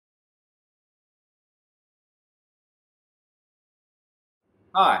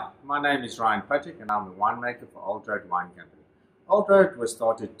Hi, my name is Ryan Patrick and I'm the winemaker for Old Road Wine Company. Old Road was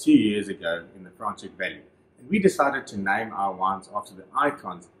started 2 years ago in the Franschhoek Valley, and we decided to name our wines after the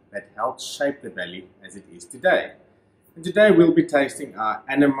icons that helped shape the valley as it is today. And today we'll be tasting our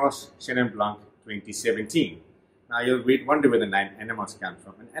Anemos Chenin Blanc 2017. Now you'll wonder where the name Anemos comes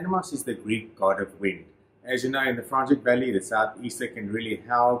from, and Anemos is the Greek god of wind. As you know, in the Franschhoek Valley, the southeaster can really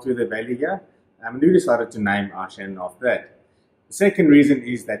howl through the valley here, and we decided to name our Chenin after that. The second reason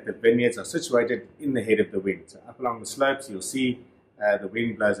is that the vineyards are situated in the head of the wind. So up along the slopes, you'll see the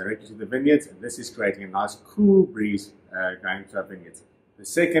wind blows directly to the vineyards, and this is creating a nice cool breeze going to our vineyards. The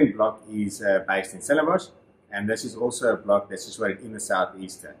second block is based in Anemos, and this is also a block that's situated in the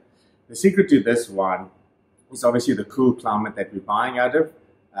southeaster. The secret to this wine is obviously the cool climate that we're buying out of,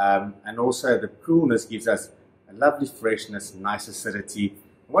 and also the coolness gives us a lovely freshness, nice acidity.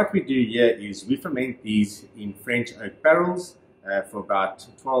 What we do here is we ferment these in French oak barrels for about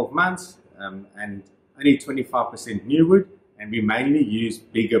 12 months and only 25% new wood, and we mainly use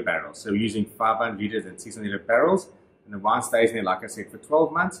bigger barrels. So we're using 500 liters and 600 liter barrels, and the wine stays in there, like I said, for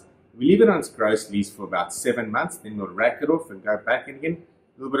 12 months. We leave it on its gross lees for about 7 months, then we'll rack it off and go back in again,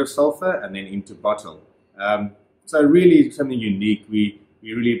 a little bit of sulfur, and then into bottle. So really something unique. We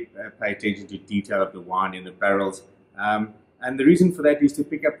really pay attention to detail of the wine in the barrels, and the reason for that is to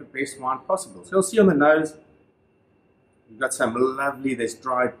pick up the best wine possible. So you'll see on the nose, we've got some lovely, there's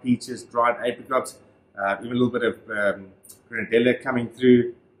dried peaches, dried apricots, even a little bit of grenadilla coming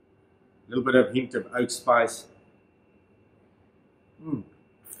through, a little bit of hint of oak spice. On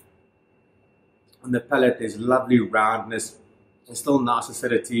the palate, there's lovely roundness, there's still nice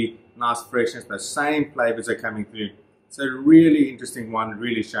acidity, nice freshness, the same flavors are coming through. So really interesting one,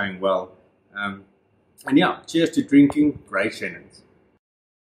 really showing well. And yeah, cheers to drinking great Chenins.